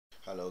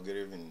Hello, good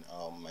evening.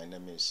 My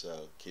name is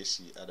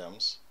Casey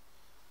Adams.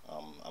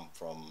 I'm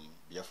from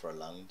Biafra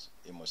land,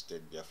 Imo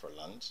State, Biafra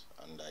land,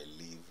 and I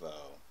live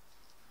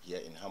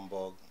here in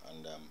Hamburg,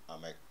 and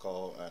I'm a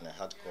core and a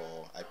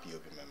hardcore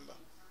IPOB member.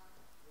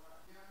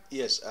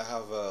 Yes, I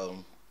have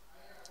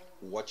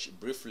watched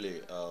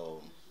briefly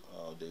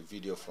the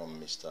video from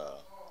Mr.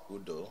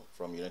 Udoh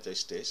from United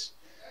States,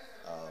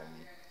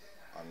 um,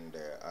 and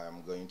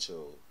I'm going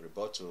to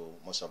rebut to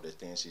most of the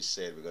things he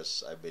said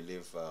because I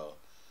believe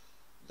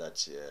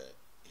that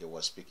he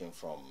was speaking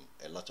from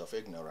a lot of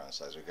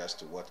ignorance as regards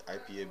to what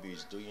IPAB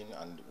is doing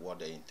and what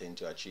they intend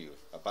to achieve.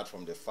 Apart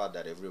from the fact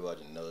that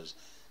everybody knows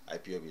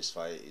IPAB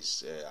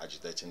is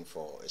agitating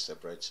for a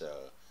separate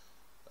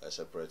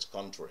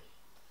country.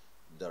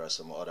 There are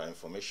some other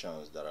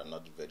informations that are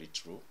not very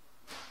true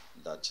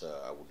that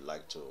I would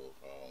like to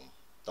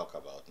talk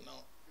about now.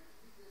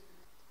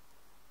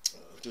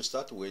 To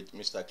start with,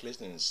 Mr.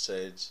 Clayton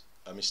said,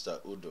 Mr.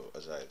 Udoh,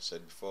 as I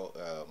said before,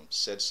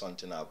 said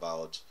something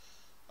about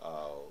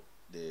uh,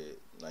 the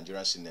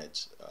Nigerian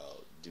Senate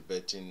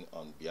debating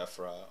on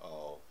Biafra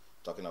or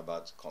talking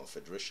about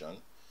confederation.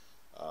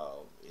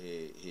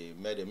 He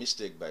made a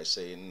mistake by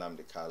saying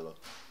Nnamdi Kanu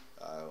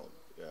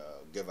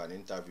gave an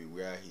interview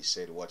where he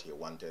said what he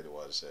wanted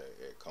was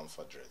a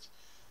confederate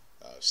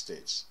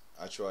states.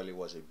 Actually, it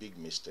was a big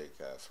mistake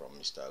from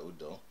Mr.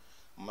 Udoh.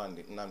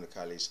 Nnamdi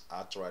Kanu is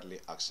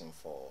outrightly asking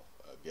for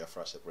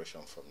Biafra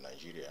separation from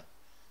Nigeria,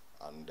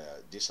 and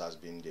this has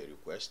been the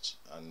request,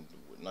 and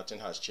nothing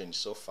has changed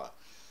so far.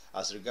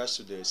 As regards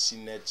to the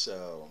Senate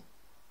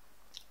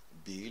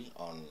bill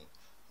on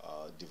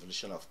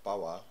devolution of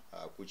power,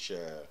 which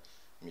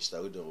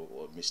Mr. Udoh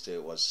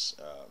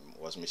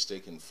was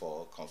mistaken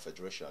for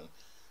confederation,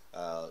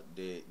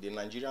 the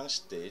Nigerian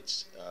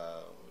state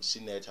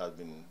Senate has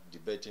been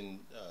debating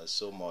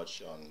so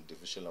much on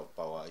division of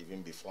power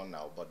even before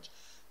now, but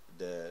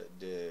the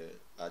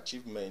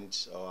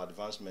achievement or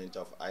advancement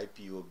of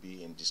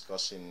IPOB in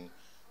discussing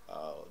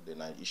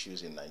the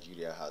issues in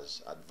Nigeria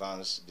has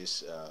advanced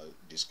this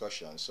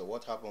discussion. So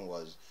what happened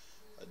was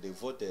they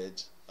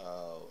voted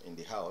in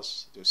the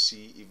House to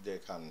see if they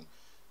can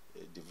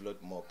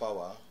develop more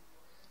power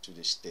to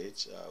the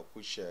state,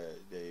 which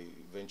they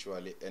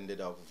eventually ended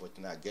up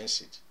voting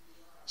against it.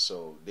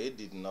 So they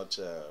did not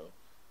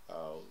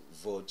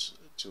vote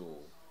to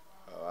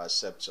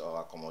accept or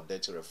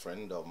accommodate a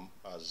referendum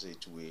as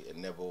it will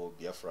enable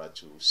Biafra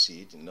to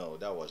cede. No,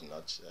 that was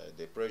not.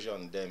 The pressure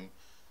on them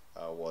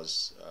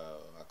was,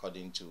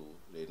 according to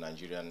the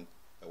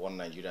one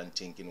Nigerian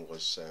thinking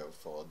was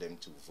for them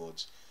to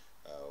vote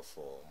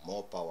for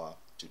more power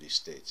to the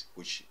state,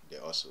 which they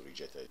also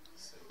rejected.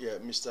 Yeah,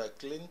 Mr.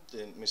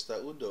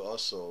 Udoh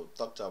also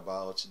talked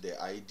about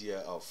the idea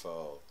of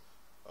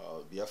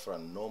Biafra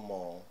no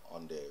more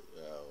on the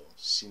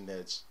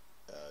Senate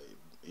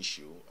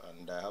issue,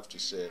 and I have to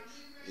say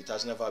it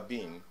has never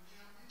been.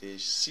 The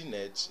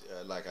Senate,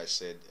 like I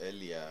said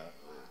earlier,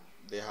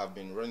 they have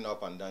been running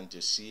up and down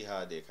to see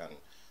how they can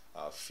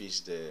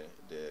fix the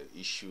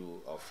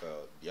issue of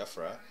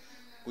Biafra,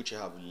 which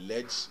have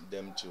led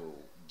them to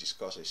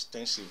discuss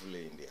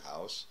extensively in the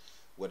House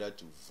whether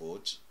to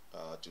vote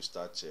to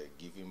start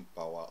giving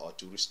power or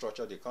to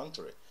restructure the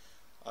country.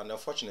 And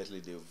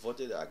unfortunately, they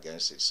voted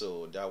against it.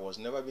 So there was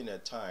never been a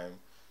time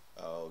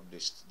the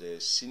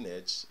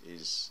Senate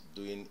is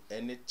doing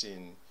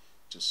anything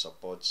to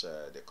support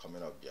the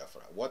coming of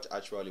Biafra. What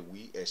actually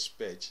we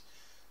expect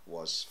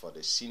was for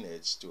the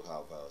Senate to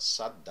have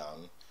sat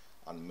down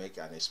and make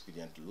an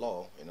expedient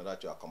law in order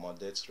to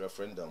accommodate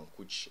referendum,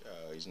 which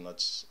is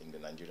not in the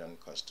Nigerian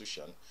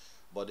constitution,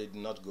 but they did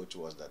not go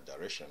towards that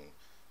direction.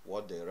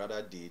 What they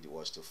rather did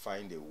was to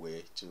find a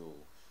way to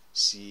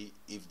see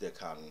if they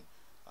can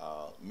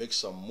make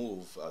some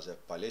move as a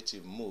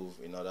palliative move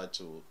in order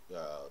to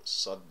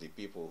sort the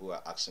people who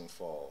are asking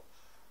for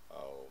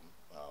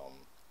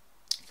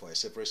a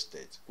separate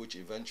state, which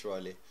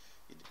eventually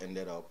it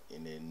ended up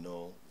in a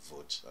no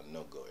vote and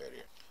no go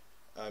area.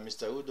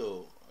 Mr.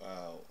 Udoh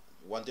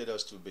wanted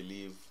us to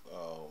believe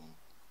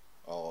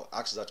or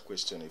ask that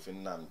question if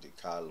Nnamdi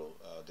Kanu,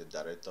 the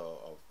director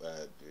of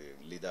the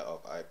leader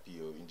of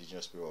IPO,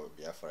 Indigenous People of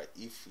Biafra,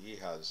 if he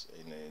has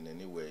in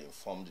any way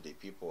informed the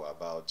people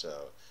about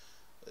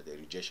the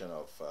rejection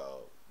of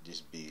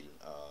this bill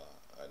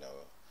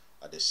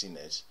at the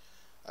Senate.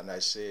 And I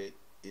say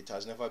it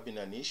has never been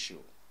an issue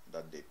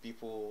that the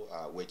people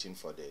are waiting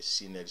for the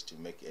Senate to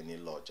make any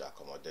law to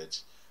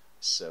accommodate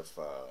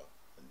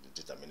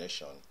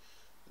self-determination.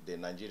 The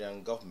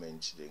Nigerian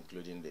government,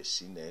 including the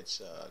Senate,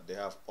 they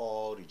have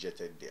all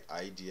rejected the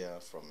idea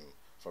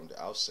from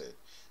the outset.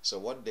 So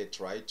what they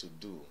tried to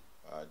do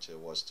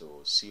was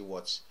to see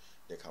what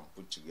they can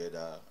put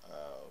together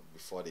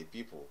before the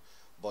people.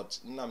 But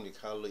Nnamdi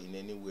Kanu in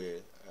any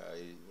way,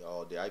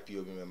 or the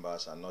IPOB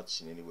members are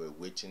not in any way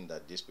waiting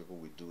that these people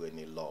will do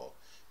any law,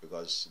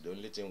 because the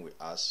only thing we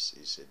ask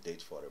is a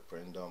date for a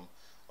referendum,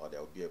 or there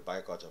will be a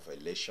boycott of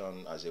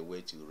election as a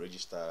way to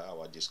register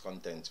our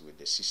discontent with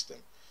the system.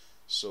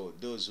 So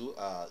those who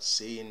are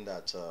saying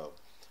that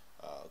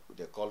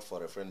The call for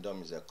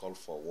referendum is a call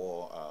for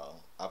war,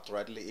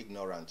 outrightly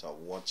ignorant of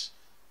what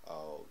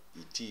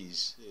it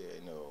is,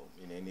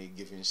 in any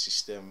given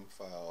system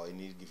or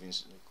any given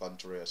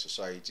country or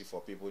society,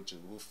 for people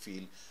who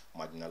feel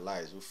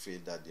marginalized, who feel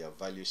that their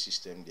value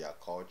system, their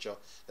culture,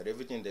 that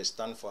everything they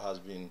stand for has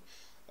been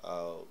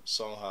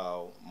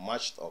somehow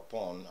matched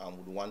upon, and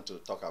would want to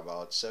talk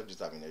about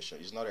self-determination.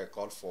 It's not a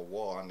call for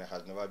war, and it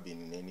has never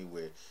been in any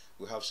way.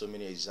 We have so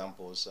many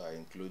examples,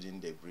 including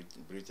the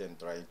Britain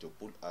trying to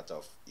pull out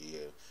of the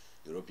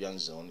European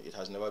zone. It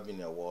has never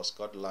been a war.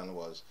 Scotland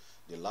was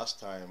the last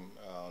time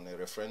on a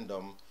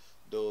referendum,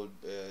 though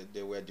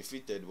they were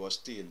defeated, was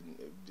still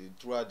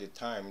throughout the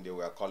time they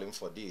were calling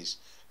for this.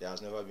 There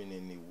has never been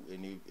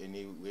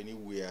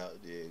anywhere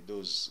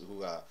those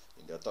who are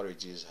in the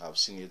authorities have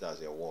seen it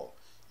as a war.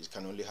 It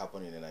can only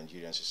happen in a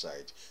Nigerian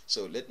society.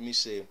 So let me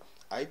say,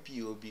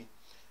 IPOB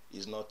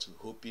is not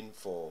hoping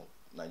for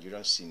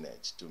Nigerian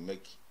Senate to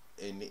make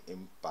any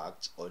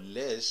impact,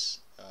 unless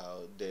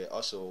they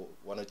also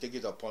want to take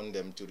it upon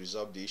them to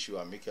resolve the issue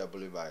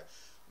amicably by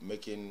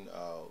making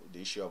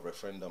the issue of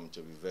referendum to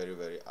be very,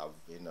 very,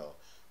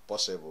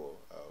 possible.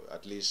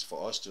 At least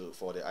for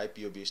the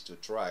IPOBs to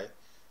try.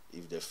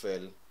 If they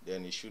fail,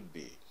 then it should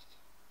be.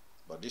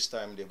 But this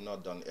time they've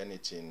not done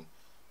anything,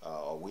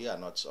 or we are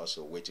not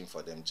also waiting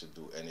for them to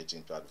do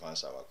anything to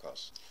advance our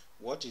cause.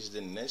 What is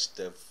the next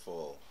step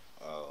for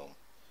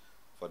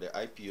the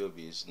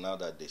IPOBs now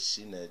that the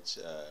Senate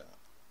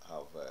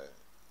have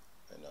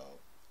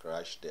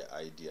crashed the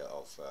idea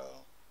of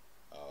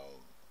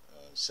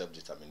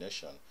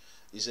self-determination?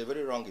 It's a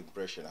very wrong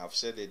impression. I've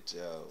said it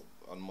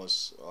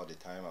almost all the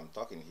time I'm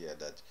talking here,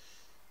 that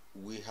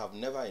we have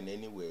never in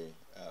any way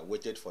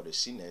waited for the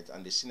Senate,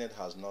 and the Senate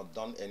has not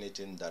done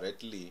anything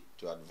directly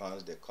to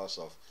advance the cause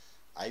of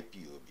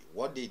IPOB.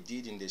 What they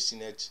did in the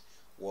Senate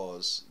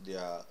was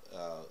their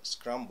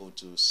scramble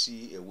to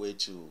see a way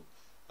to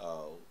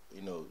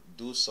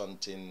do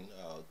something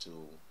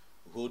to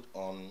hold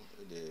on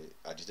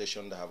the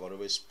agitation that have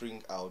always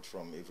spring out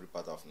from every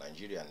part of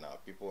Nigeria now.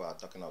 People are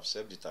talking of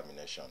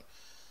self-determination.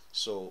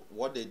 So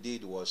what they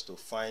did was to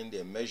find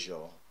a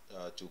measure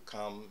to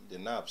calm the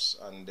nerves,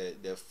 and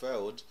they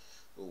failed.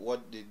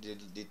 What they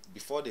did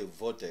before they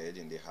voted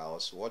in the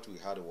House, what we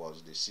had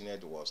was the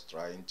Senate was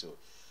trying to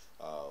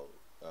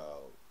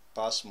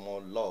pass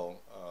more law,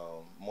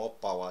 more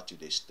power to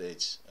the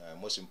states.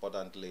 Most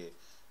importantly,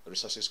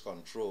 resources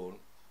control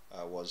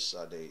was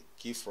the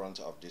key front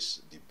of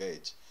this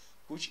debate,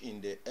 which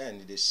in the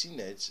end the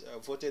Senate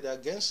voted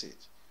against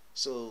it.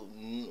 So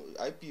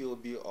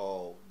IPOB,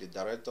 or the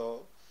director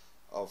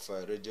of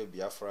Radio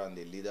Biafra and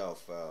the leader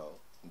of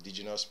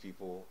indigenous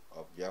people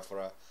of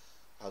Biafra,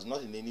 has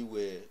not in any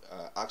way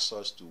asked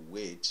us to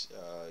wait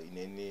in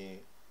any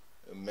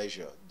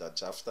measure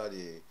that after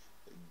the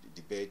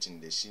debate in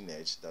the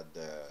Senate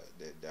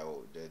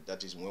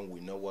that is when we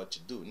know what to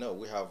do. No,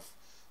 we have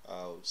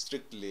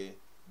strictly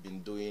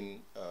been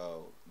doing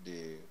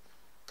the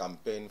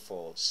campaign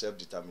for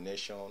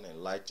self-determination,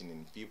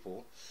 enlightening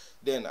people.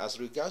 Then as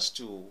regards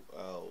to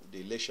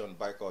the election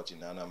boycott in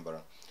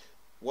Anambra,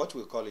 what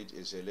we call it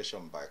is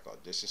election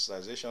boycott. The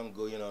sensitization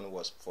going on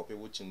was for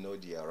people to know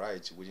their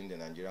rights within the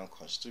Nigerian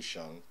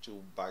constitution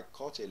to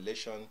boycott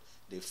election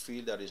they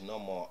feel that is no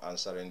more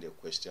answering the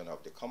question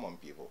of the common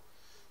people.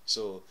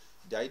 So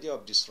the idea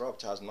of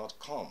disrupt has not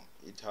come.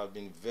 It has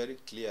been very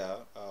clear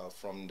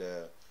from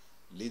the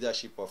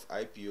leadership of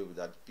IPO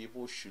that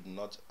people should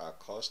not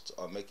accost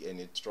or make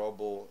any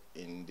trouble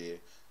in the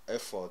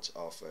effort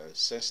of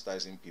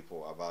sensitizing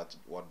people about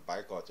what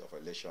boycott of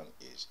election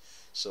is.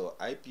 So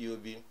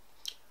IPOB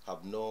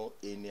have no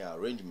any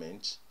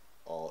arrangement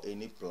or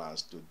any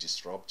plans to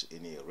disrupt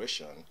any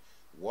election.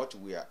 What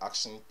we are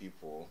asking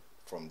people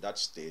from that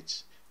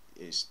state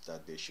is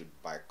that they should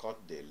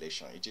boycott the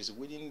election. It is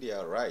within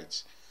their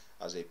rights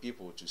as a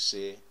people to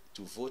say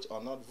to vote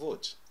or not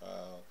vote.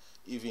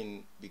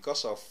 Even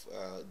because of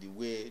the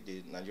way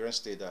the Nigerian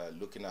state are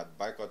looking at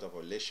boycott of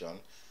election,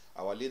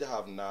 our leader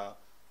have now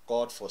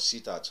called for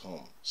sit at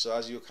home. So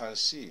as you can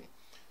see,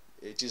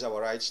 it is our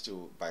right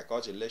to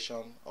boycott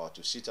election or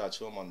to sit at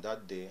home on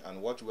that day.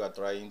 And what we are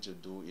trying to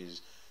do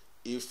is,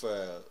 if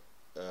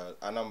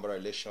Anambra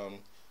election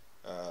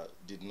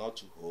did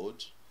not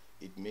hold,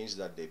 it means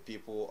that the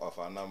people of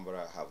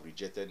Anambra have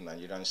rejected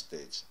Nigerian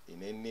state.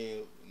 In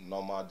any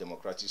normal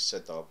democratic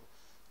setup,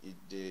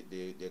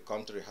 the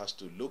country has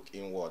to look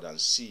inward and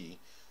see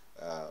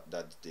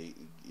that they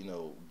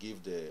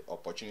give the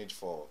opportunity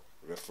for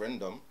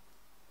referendum,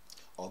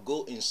 or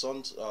go in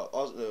some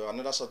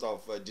another sort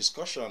of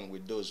discussion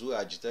with those who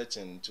are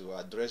agitating to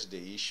address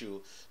the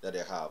issue that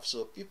they have.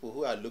 So people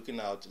who are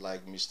looking out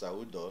like Mr.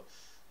 Udoh,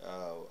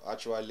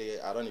 actually,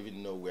 I don't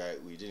even know where,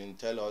 we didn't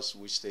tell us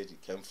which state he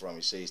came from.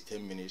 He says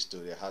 10 minutes to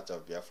the heart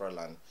of Biafra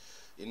land.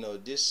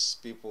 These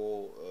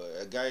people,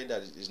 a guy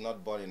that is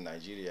not born in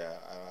Nigeria,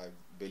 I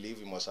believe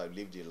he must have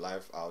lived his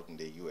life out in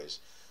the US.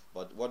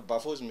 But what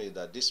baffles me is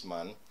that this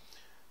man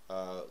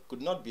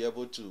could not be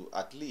able to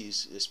at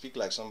least speak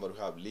like somebody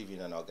who have lived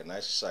in an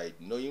organized society,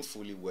 knowing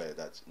fully well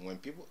that when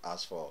people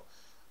ask for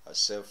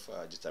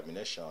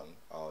self-determination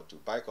or to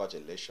boycott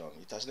election.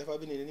 It has never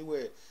been in any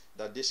way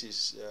that this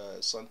is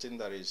something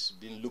that is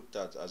being looked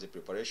at as a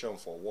preparation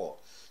for war.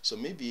 So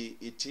maybe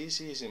it is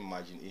his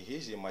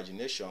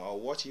imagination or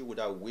what he would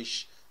have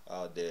wished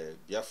the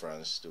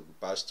Biafrans to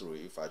pass through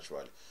if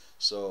actually.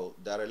 So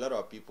there are a lot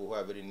of people who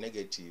are very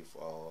negative,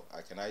 or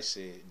can I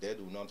say they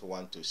do not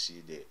want to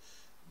see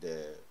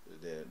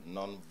the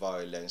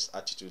non-violence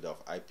attitude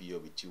of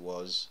IPOB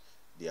towards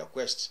their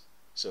quest.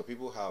 So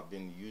people have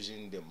been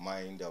using the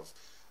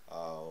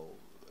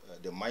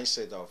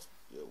mindset of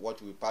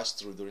what we passed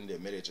through during the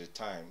military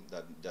time,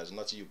 that there's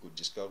nothing you could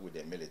discuss with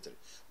the military.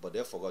 But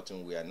they've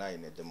forgotten we are now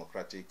in a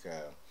democratic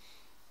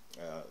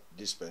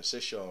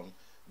dispensation,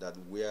 that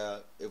where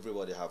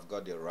everybody have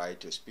got the right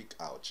to speak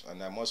out.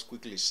 And I must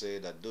quickly say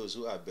that those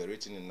who are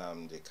berating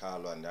Nnamdi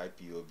Kanu and the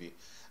IPOB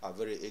are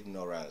very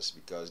ignorant,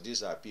 because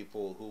these are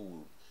people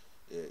who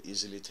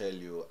easily tell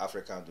you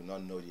Africans do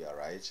not know their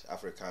rights.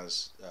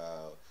 Africans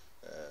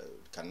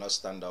cannot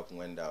stand up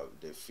when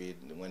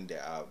when they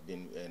are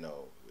being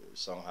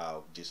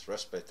somehow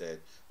disrespected,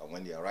 or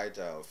when their right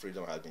of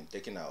freedom has been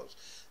taken out.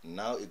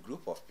 Now a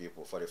group of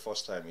people, for the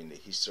first time in the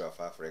history of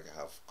Africa,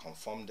 have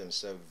conformed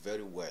themselves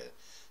very well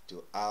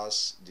to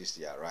ask this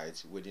their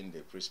right within the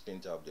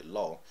precinct of the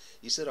law,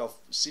 instead of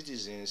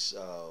citizens,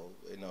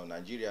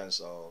 Nigerians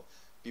or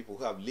people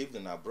who have lived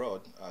in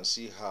abroad, and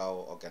see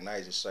how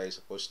organized society is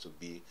supposed to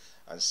be,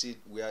 and see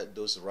where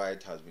those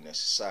rights has been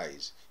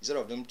exercised, instead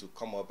of them to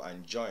come up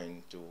and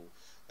join to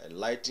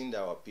enlighten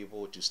our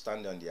people to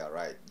stand on their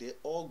right. They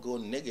all go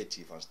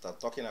negative and start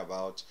talking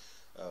about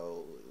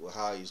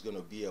how it's going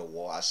to be a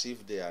war, as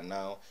if they are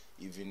now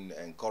even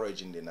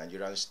encouraging the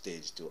Nigerian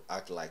state to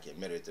act like a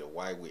military,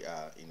 while we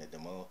are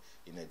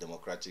in a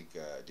democratic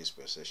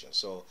dispensation.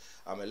 So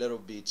I'm a little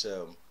bit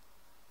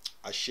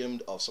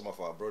ashamed of some of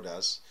our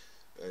brothers,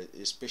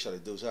 especially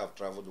those who have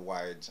traveled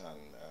wide and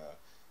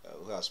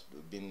who has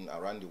been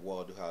around the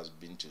world, who has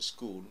been to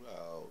school,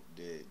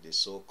 the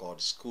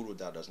so-called school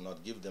that does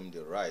not give them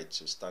the right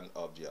to stand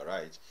up their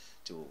right,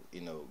 to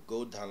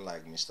go down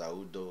like Mr.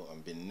 Udoh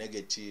and be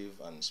negative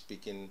and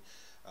speaking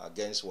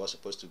against what's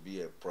supposed to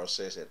be a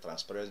process, a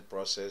transparent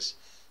process.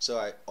 So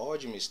I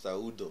urge Mr.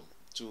 Udoh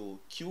to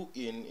cue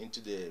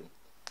into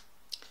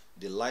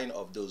the line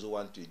of those who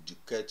want to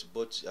educate,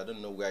 but I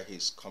don't know where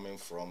he's coming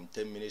from.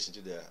 10 minutes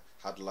into the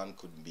heartland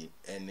could be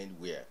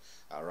anywhere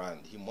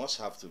around. He must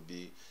have to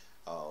be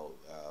a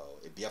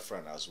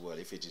Biafran as well.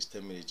 If it is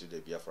 10 minutes to the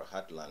Biafra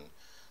heartland,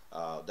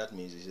 that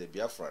means he's a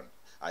Biafran.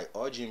 I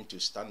urge him to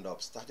stand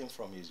up, starting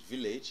from his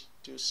village,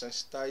 to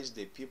sensitize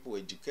the people,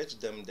 educate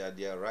them that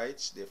their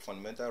rights, their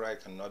fundamental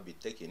right, cannot be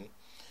taken.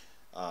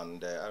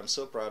 And I'm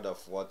so proud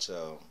of what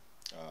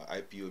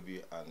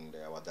IPOB and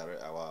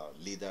our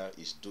leader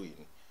is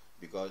doing,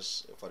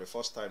 because for the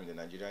first time in the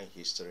Nigerian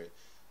history,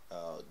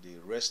 the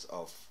rest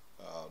of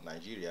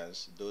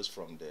Nigerians, those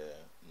from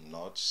the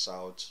north,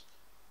 south,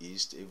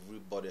 east,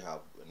 everybody are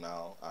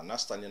now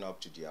standing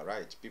up to their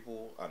rights.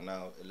 People are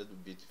now a little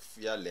bit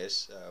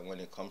fearless when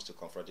it comes to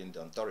confronting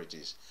the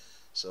authorities.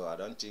 So I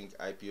don't think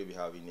IPOB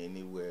have in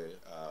any way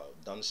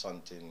done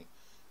something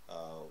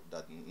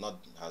that not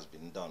has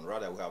been done.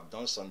 Rather, we have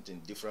done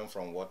something different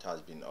from what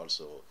has been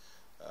also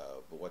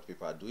what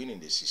people are doing in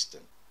the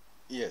system.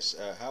 Yes,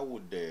 how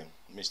would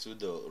Mr.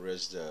 Udoh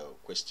raise the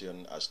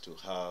question as to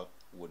how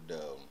would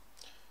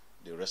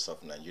the rest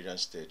of Nigerian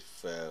state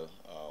fare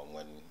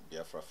when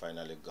Biafra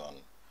finally gone?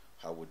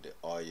 How would the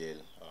oil,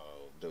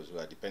 those who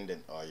are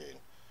dependent oil,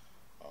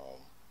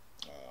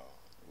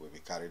 will be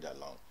carried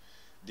along?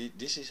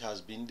 This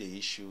has been the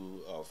issue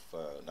of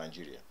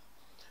Nigeria.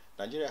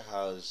 Nigeria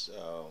has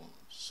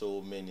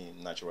so many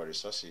natural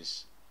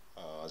resources.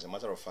 As a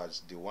matter of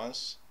fact, the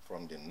ones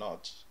from the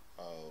north,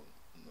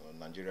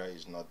 Nigeria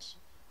is not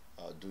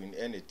doing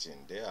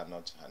anything. They are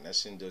not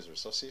harnessing those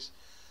resources.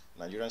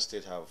 Nigerian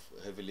state have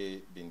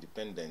heavily been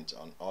dependent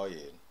on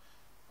oil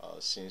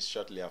since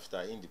shortly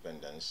after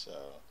independence,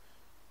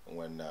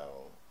 when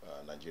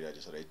Nigeria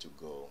decided to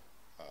go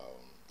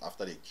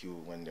after the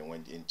coup, when they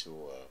went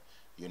into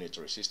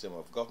unitary system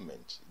of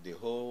government. The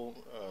whole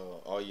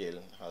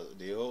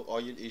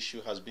oil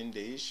issue has been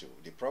the issue,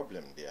 the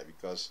problem there,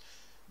 because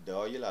the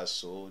oil has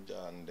sold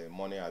and the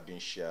money has been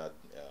shared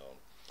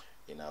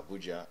in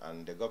Abuja,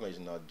 and the government is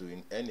not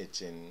doing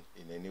anything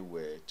in any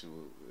way to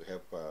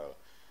help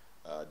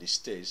the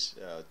states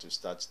to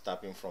start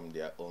tapping from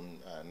their own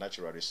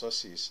natural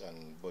resources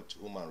and both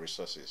human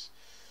resources.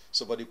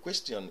 So, but the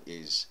question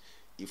is,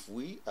 if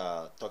we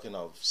are talking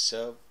of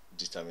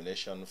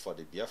self-determination for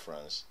the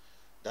Biafrans,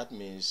 that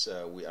means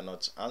we are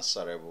not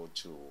answerable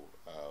to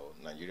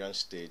Nigerian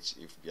states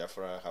if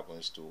Biafra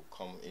happens to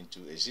come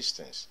into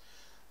existence.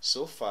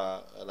 So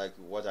far, like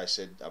what I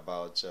said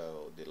about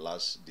the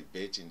last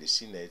debate in the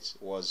Senate,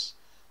 was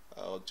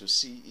to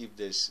see if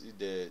the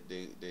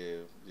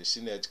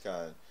Senate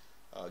can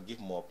give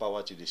more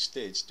power to the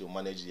states to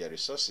manage their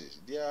resources.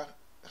 There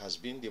has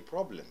been the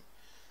problem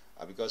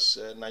because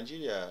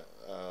Nigeria,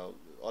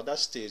 other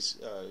states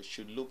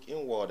should look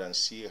inward and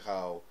see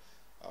how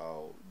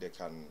they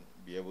can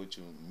be able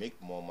to make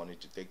more money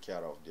to take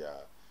care of their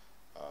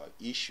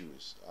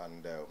issues.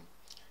 And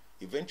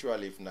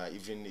eventually,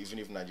 even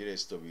if Nigeria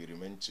is to be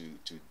remain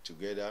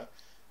together,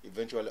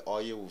 eventually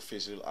oil will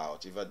fizzle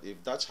out.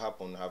 If that's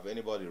happened, have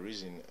anybody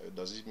reason?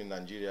 Does it mean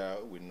Nigeria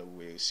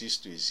will cease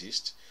to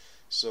exist?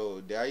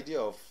 So the idea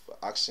of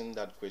asking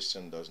that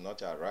question does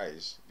not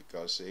arise,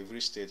 because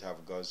every state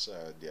have got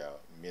their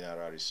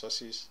mineral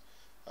resources.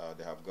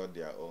 They have got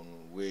their own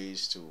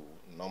ways to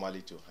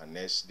normally to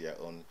harness their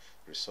own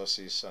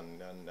resources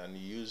and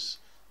use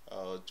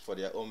for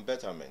their own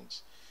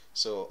betterment.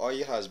 So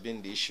oil has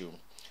been the issue.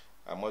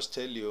 I must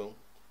tell you,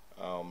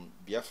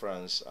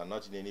 Biafrans are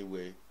not in any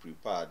way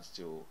prepared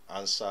to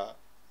answer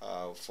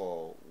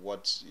for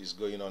what is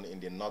going on in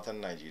the northern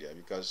Nigeria,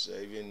 because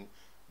even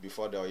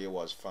before the oil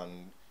was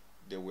found,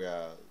 they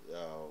were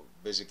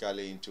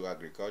basically into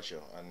agriculture,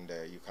 and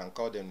you can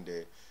call them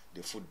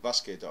the food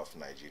basket of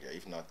Nigeria,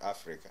 if not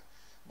Africa.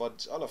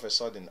 But all of a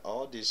sudden,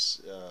 all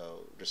these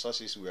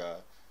resources were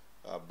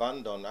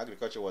abandoned,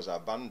 agriculture was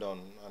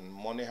abandoned, and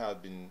money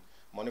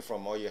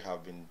from oil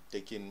have been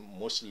taken,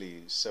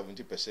 mostly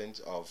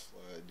 70% of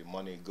the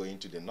money going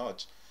to the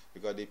north,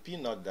 because the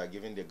peanut they are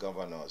giving the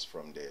governors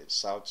from the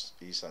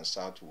southeast and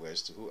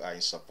southwest, who are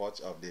in support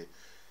of the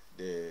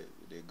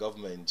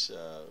government,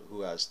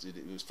 who has the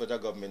federal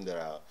government that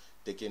are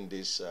taking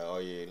this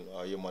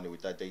oil money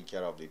without taking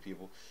care of the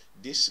people.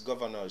 These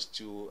governors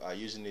too are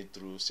using it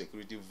through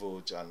security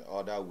votes and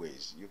other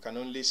ways. You can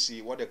only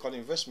see what they call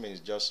investment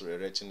is just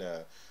erecting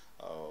a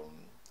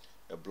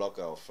block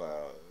of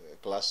a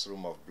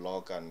classroom of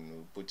block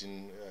and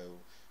putting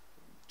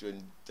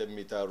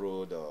 10-meter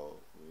road or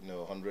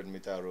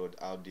 100-meter road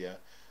out there,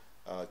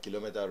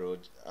 kilometer road,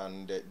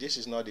 and this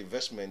is not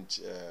investment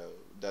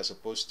that's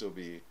supposed to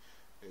be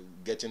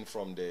getting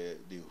from the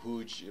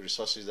huge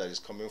resources that is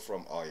coming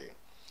from oil.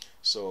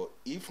 So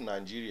if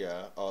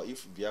Nigeria or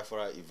if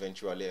Biafra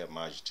eventually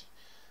emerged,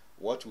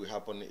 what will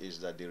happen is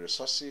that the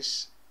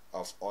resources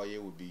of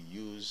oil will be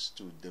used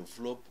to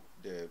develop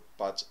the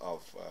part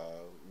of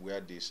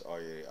where this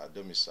oil are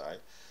domiciled,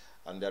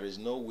 and there is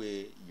no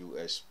way you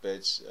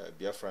expect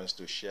Biafrans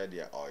to share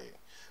their oil.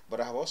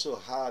 But I have also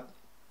heard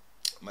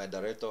my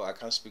director, I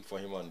can't speak for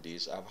him on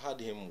this, I've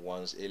heard him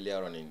once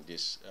earlier on in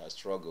this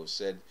struggle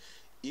said,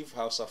 if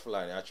House of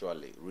Fulani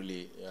actually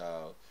really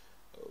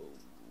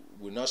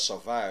will not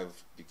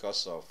survive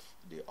because of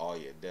the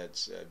oil, that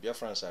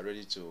Biafrans are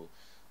ready to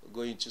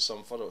go into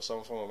some form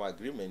of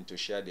agreement to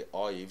share the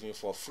oil even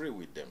for free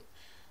with them.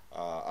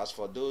 As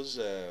for those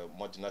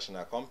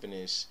multinational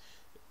companies,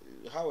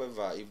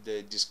 however, if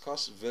they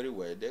discuss very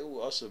well, they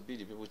will also be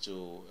the people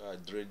to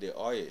drill the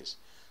oils.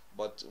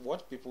 But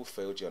what people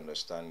fail to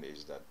understand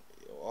is that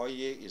oil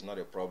is not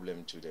a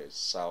problem to the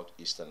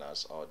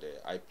Southeasterners or the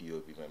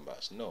IPOB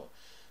members. No.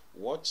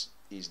 What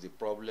is the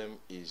problem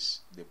is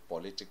the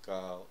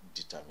political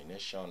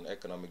determination,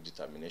 economic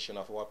determination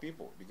of our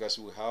people, because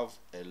we have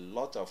a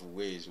lot of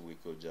ways we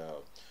could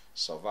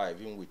survive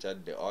even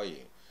without the oil.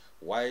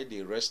 Why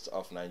the rest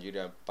of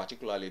Nigeria,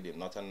 particularly the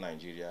northern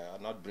Nigeria, are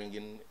not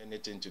bringing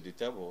anything to the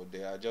table?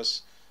 They are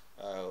just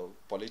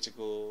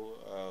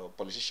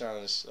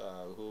politicians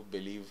who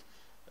believe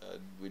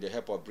with the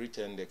help of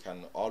Britain they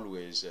can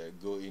always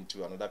go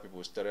into another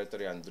people's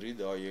territory and drill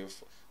the oil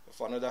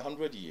for another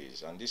 100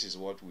 years. And this is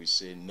what we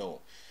say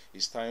no.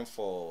 It's time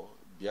for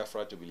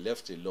Biafra to be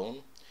left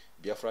alone,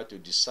 Biafra to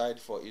decide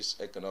for its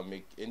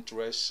economic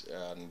interests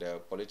and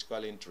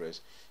political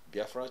interests,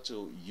 Biafra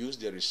to use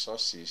the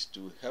resources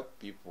to help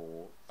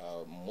people,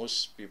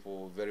 most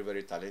people very,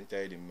 very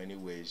talented in many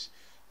ways,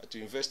 to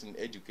invest in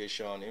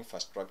education,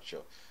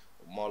 infrastructure,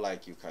 more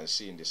like you can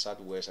see in the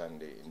southwest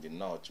and in the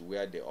north,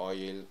 where the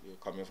oil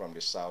coming from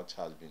the south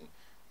has been,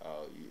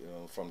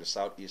 from the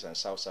southeast and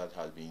south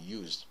has been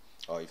used,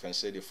 or you can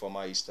say the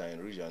former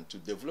eastern region, to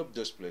develop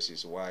those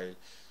places, while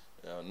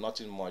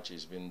nothing much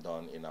is being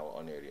done in our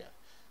own area.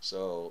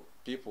 So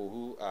people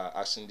who are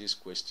asking this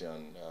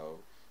question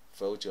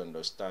fail to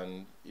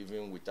understand,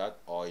 even without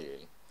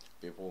oil,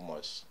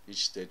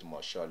 each state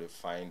must surely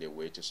find a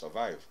way to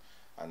survive.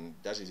 And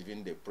that is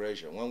even the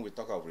pressure. When we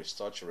talk of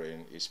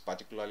restructuring, it's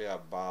particularly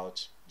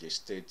about the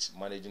state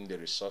managing the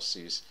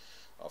resources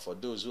for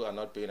those who are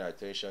not paying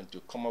attention, to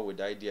come up with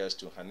ideas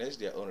to harness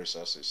their own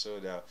resources, so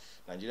that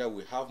Nigeria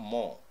will have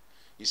more,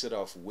 instead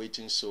of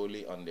waiting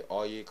solely on the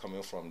oil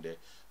coming from the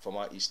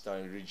former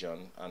eastern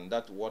region. And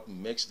that's what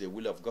makes the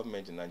will of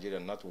government in Nigeria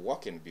not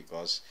working,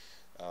 because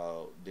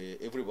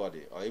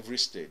everybody or every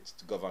state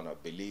governor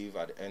believe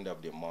at the end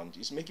of the month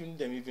is making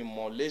them even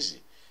more lazy.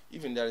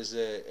 Even there is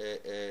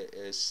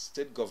a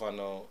state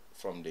governor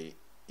from the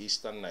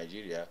eastern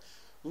Nigeria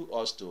who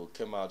also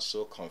came out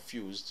so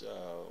confused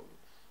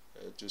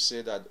to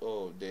say that,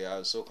 oh, they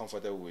are so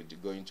comfortable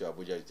with going to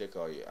Abuja to take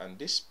oil. And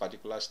this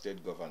particular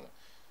state governor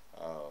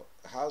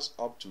has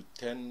up to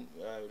 10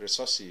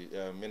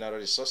 mineral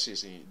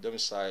resources in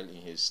domicile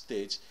in his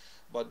state,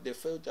 but they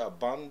failed to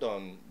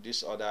abandon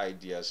these other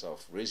ideas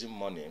of raising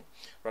money.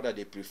 Rather,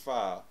 they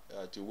prefer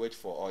to wait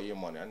for oil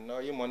money, and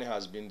oil money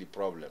has been the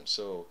problem.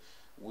 So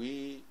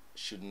we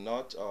should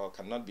not or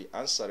cannot be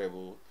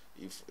answerable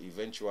if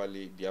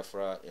eventually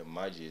Biafra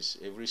emerges,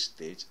 every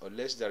state,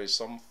 unless there is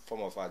some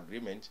form of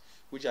agreement,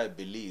 which I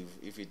believe,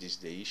 if it is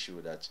the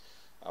issue, that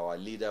our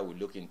leader will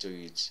look into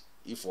it,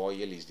 if oil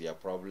is their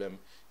problem,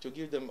 to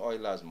give them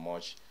oil as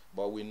much,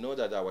 but we know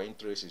that our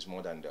interest is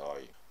more than the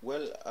oil.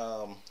 Well,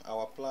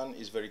 our plan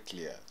is very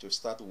clear, to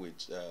start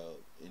with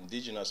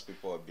indigenous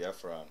people of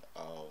Biafra,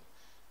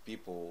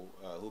 people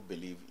who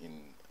believe in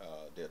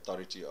the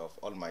authority of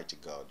Almighty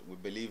God. We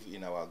believe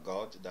in our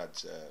God,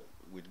 that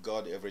with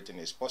God everything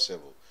is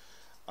possible.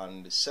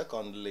 And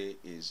secondly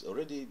is,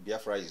 already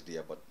Biafra is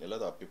there, but a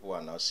lot of people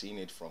are now seeing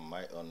it from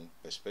my own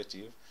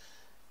perspective.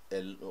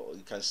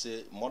 You can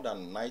say more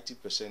than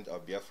 90%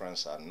 of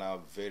Biafrans are now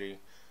very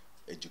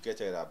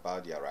educated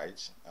about their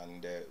rights,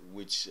 and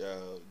which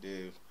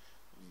the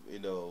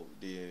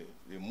the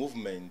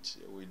movement,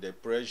 with the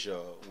pressure,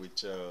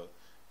 with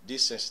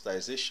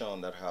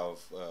desensitization that have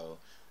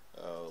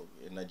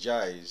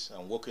energized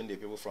and woken the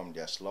people from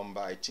their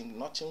slumber, I think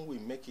nothing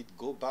will make it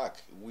go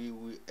back. We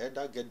will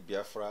either get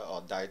Biafra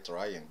or die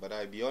trying. But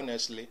I be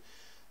honestly,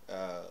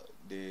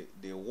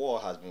 the war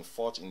has been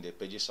fought in the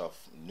pages of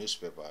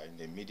newspaper, in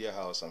the media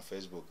house and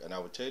Facebook. And I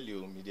will tell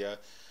you, media,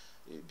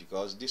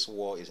 because this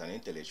war is an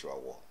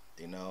intellectual war.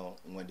 You know,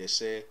 when they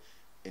say,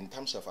 in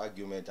terms of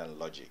argument and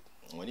logic,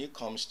 when it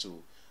comes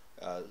to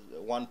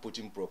one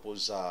putting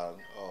proposal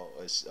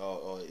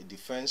or a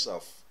defense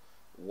of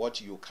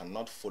what you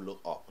cannot follow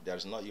up,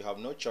 there's not, you have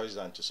no choice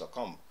than to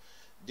succumb.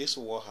 This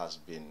war has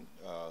been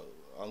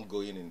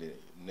ongoing in the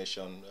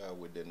nation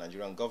with the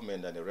Nigerian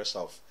government and the rest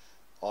of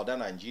other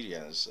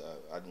Nigerians.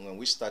 And when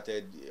we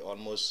started,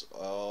 almost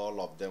all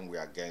of them were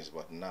against,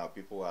 but now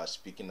people are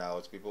speaking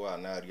out. People are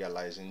now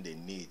realizing the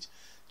need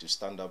to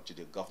stand up to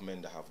the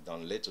government that have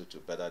done little to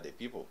better the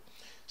people.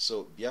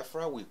 So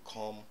Biafra will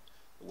come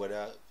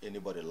whether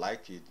anybody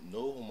like it.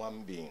 No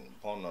human being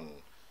born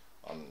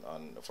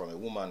from a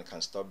woman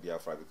can stop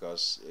Biafra,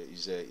 because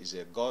it's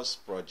a God's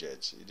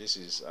project. This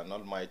is an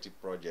almighty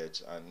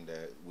project, and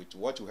with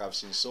what we have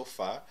seen so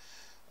far,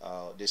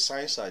 the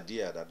signs are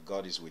there that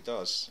God is with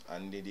us,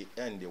 and in the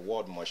end the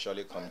world must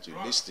surely come to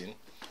listen.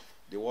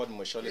 The world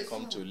must surely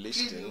come to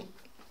listen,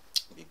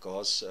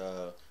 because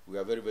we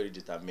are very, very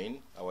determined.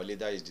 Our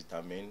leader is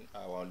determined.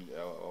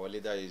 Our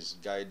leader is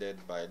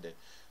guided by the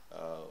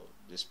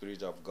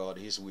Spirit of God.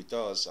 He's with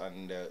us,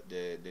 and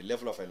the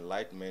level of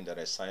enlightenment and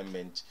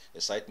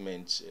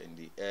excitement in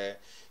the air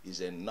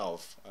is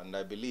enough. And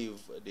I believe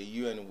the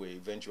UN will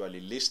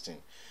eventually listen.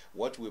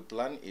 What we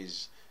plan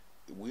is,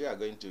 we are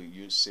going to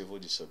use civil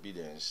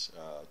disobedience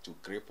to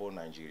cripple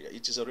Nigeria.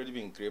 It has already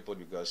been crippled,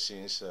 because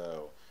since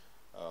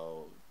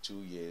 2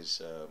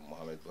 years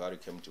Muhammad Buhari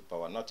came to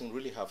power, nothing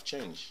really have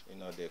changed. You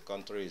know, the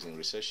country is in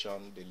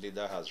recession. The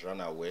leader has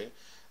run away.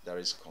 There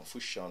is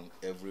confusion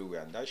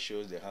everywhere, and that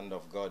shows the hand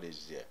of God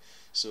is there.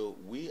 So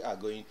we are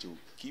going to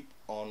keep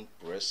on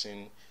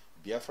pressing.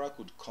 Biafra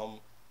could come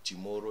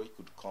tomorrow, it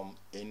could come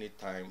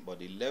anytime, but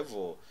the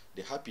level,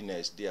 the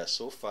happiness there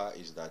so far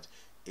is that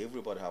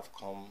everybody have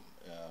come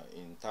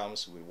in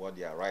terms with what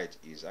their right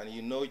is. And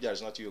you know,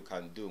 there's nothing you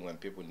can do when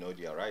people know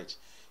their right.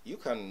 You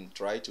can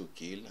try to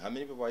kill. How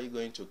many people are you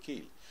going to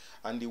kill?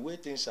 And the way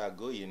things are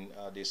going,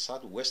 the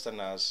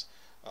Southwesterners,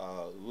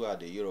 who are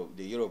the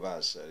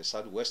Yorubas, the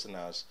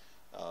Southwesterners,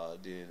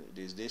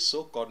 the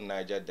so-called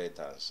Niger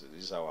Deltans,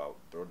 these are our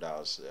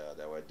brothers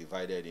that were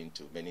divided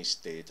into many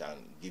states and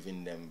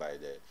given them by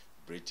the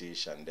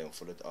British and then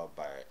followed up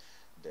by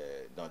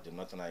the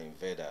Northern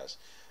invaders.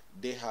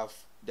 They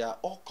are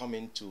all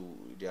coming to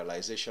the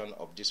realization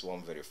of this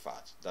one very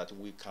fact, that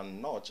we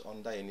cannot,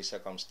 under any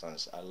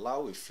circumstance,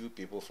 allow a few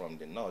people from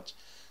the north,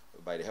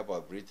 by the help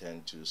of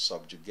Britain, to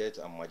subjugate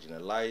and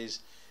marginalize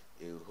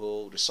a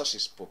whole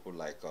resources people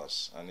like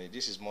us. And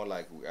this is more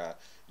like we are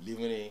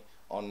living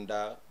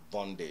under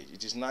bondage.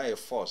 It is now a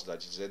force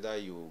that is either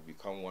you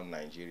become one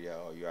Nigeria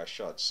or you are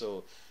shot.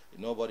 So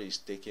nobody is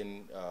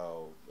taking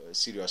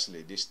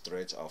seriously this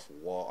threat of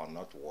war or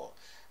not war.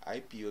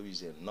 IPO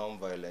is a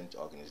non-violent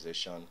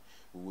organization.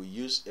 We will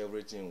use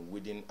everything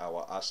within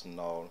our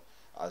arsenal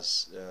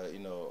as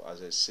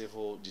as a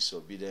civil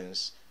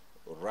disobedience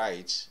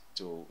right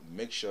to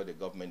make sure the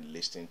government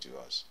listens to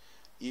us.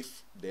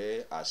 If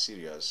they are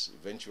serious,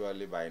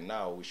 eventually by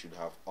now we should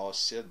have all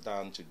sat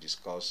down to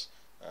discuss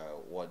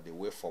what the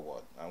way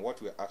forward. And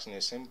what we're asking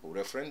is simple.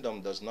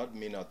 Referendum does not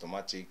mean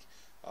automatic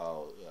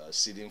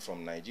ceding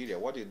from Nigeria.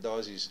 What it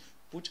does is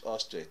put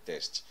us to a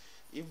test.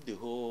 If the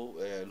whole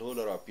lot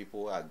of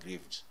people are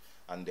aggrieved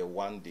and they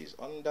want this,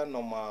 under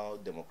normal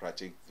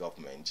democratic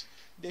government,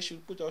 they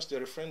should put us to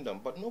a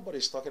referendum. But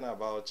nobody's talking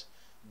about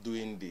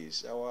doing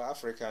this. Our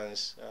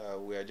Africans,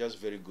 we are just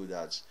very good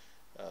at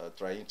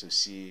trying to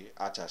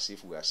act as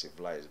if we are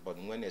civilized.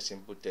 But when a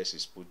simple test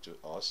is put to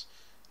us,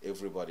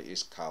 everybody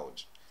is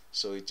cowed.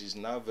 So it is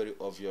now very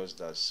obvious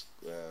that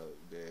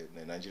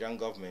the Nigerian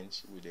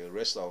government, with the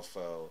rest of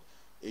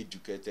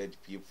educated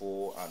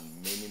people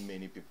and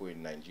many people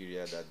in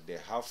Nigeria, that they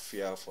have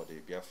fear for the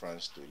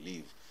Biafrans to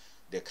leave.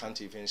 They can't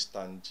even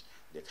stand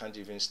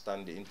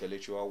the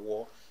intellectual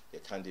war. They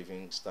can't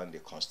even stand the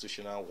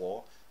constitutional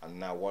war, and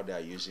now what they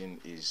are using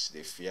is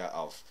the fear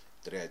of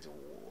threat,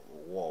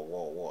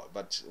 war.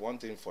 But one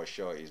thing for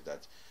sure is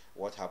that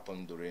what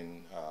happened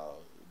during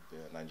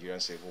the Nigerian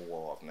Civil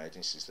War of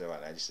 1967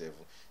 and 97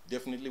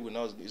 definitely will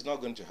not. It's not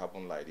going to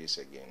happen like this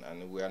again.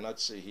 And we are not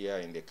here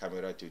in the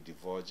camera to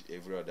divulge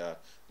every other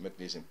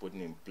mechanism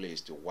putting in place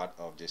to ward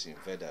off these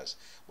invaders.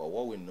 But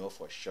what we know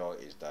for sure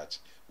is that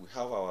we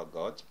have our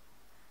God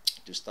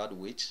to start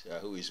with,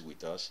 who is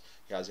with us.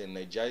 He has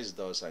energized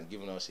us and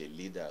given us a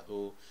leader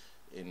who,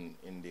 in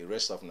the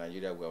rest of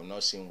Nigeria, we have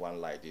not seen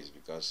one like this,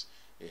 because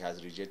he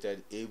has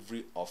rejected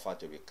every offer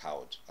to be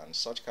cowed. And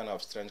such kind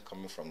of strength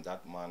coming from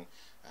that man,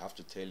 I have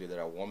to tell you,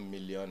 there are 1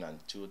 million and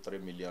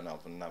 2-3 million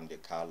of Nnamdi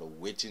Kanu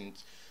waiting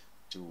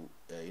to,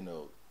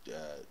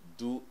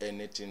 do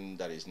anything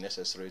that is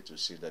necessary to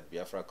see that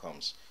Biafra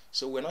comes.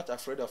 So we're not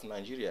afraid of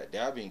Nigeria. They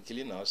have been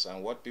killing us,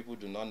 and what people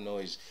do not know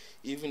is,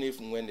 even if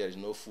when there is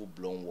no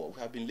full-blown war, we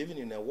have been living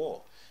in a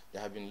war.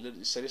 There have been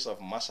a series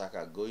of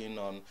massacres going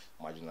on,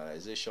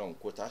 marginalization,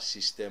 quota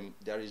system.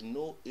 There is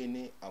no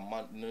any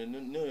amount,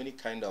 no any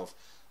kind of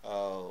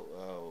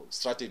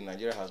strategy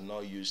Nigeria has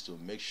not used to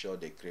make sure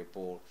they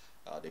cripple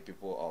the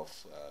people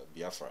of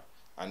Biafra.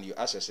 And you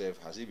ask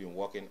yourself, has it been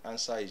working?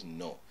 Answer is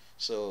no.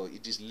 So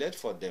it is led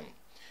for them,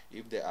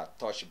 if they are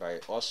touched by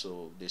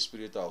also the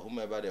spirit of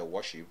whomever they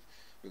worship,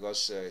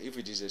 because if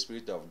it is the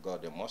spirit of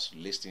God, they must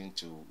listen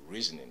to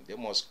reasoning. They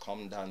must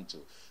come down to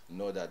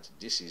know that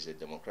this is a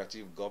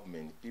democratic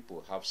government.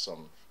 People have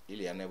some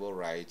inalienable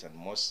rights, and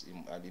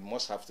it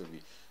must have to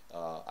be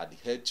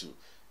adhered to.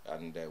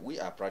 And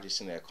we are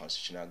practicing a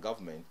constitutional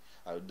government,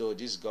 although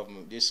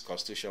this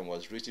constitution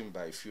was written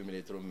by a few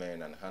military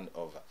men and hand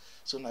over.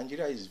 So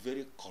Nigeria is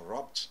very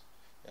corrupt.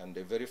 And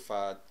the very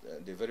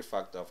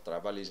fact of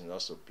tribalism is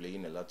also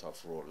playing a lot of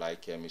role.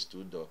 Like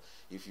Mr Udoh,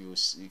 if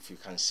you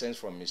can sense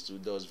from Mr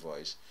Udoh's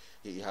voice,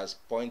 he has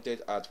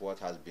pointed out what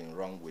has been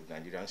wrong with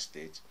Nigerian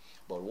state.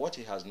 But what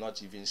he has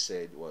not even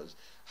said was,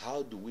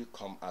 how do we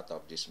come out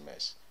of this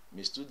mess?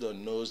 Mr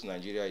Udoh knows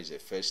Nigeria is a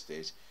failed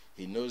state.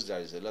 He knows there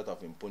is a lot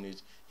of impunity.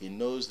 He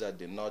knows that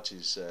the North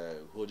is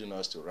holding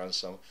us to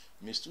ransom.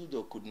 Mr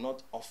Udoh could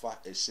not offer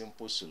a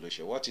simple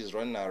solution. What is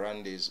running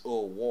around is,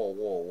 oh,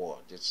 war.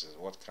 This is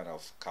what kind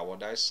of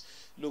cowardice.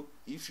 Look,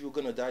 if you're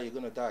going to die, you're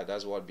going to die.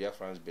 That's what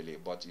Biafrans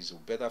believe. But it's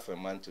better for a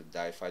man to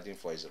die fighting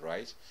for his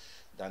right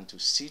than to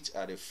sit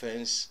at a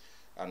fence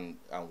and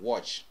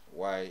watch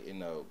while,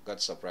 got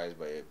surprised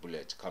by a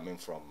bullet coming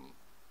from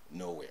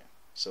nowhere.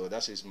 So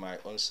that is my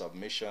own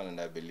submission,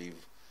 and I believe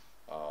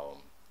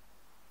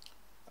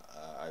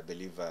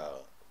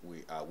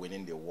we are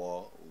winning the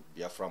war.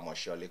 Biafra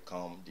must surely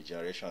come. The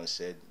generation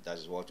said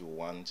that's what we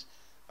want,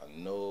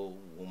 and no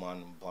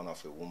woman born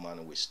of a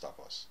woman will stop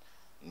us.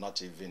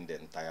 Not even the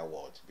entire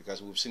world,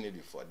 because we've seen it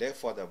before. They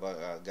fought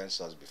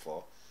against us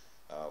before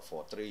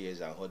for 3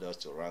 years and hold us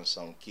to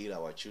ransom, killed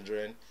our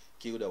children,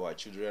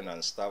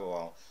 and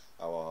starved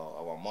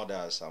our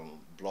mothers and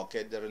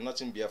blockade. There is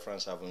nothing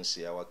Biafrans haven't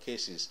seen. Our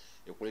case is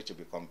equally to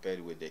be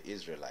compared with the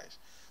Israelites.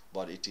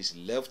 But it is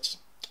left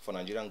for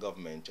Nigerian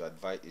government to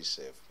advise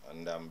itself,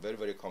 and I'm very,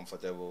 very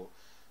comfortable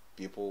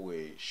people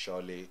will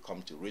surely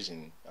come to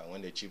reason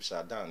when the chips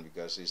are down,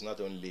 because it's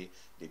not only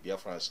the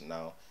Biafrans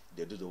now.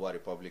 The Duduwa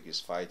Republic is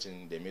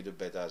fighting, the Middle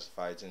Beta is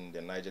fighting,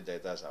 the Niger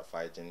Deltas are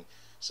fighting.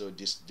 So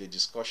the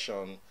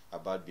discussion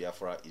about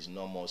Biafra is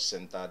no more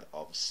centered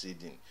of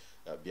ceding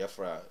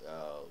Biafra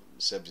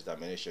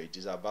self-determination. It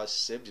is about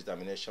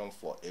self-determination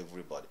for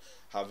everybody.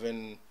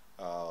 Having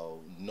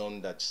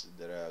known that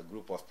there are a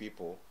group of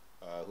people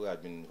who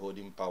have been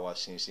holding power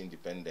since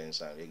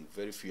independence, and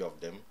very few of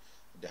them,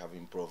 they have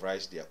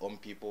improvised their own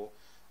people,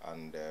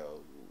 and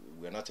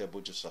we are not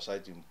able to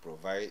society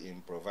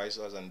improvise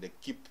us, and they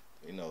keep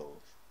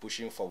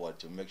pushing forward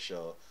to make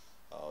sure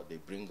they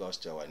bring us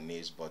to our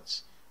knees.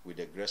 But with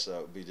the grace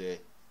with the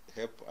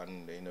help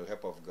and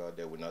help of God,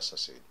 they will not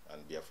succeed,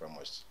 and Biafra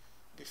must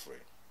be free.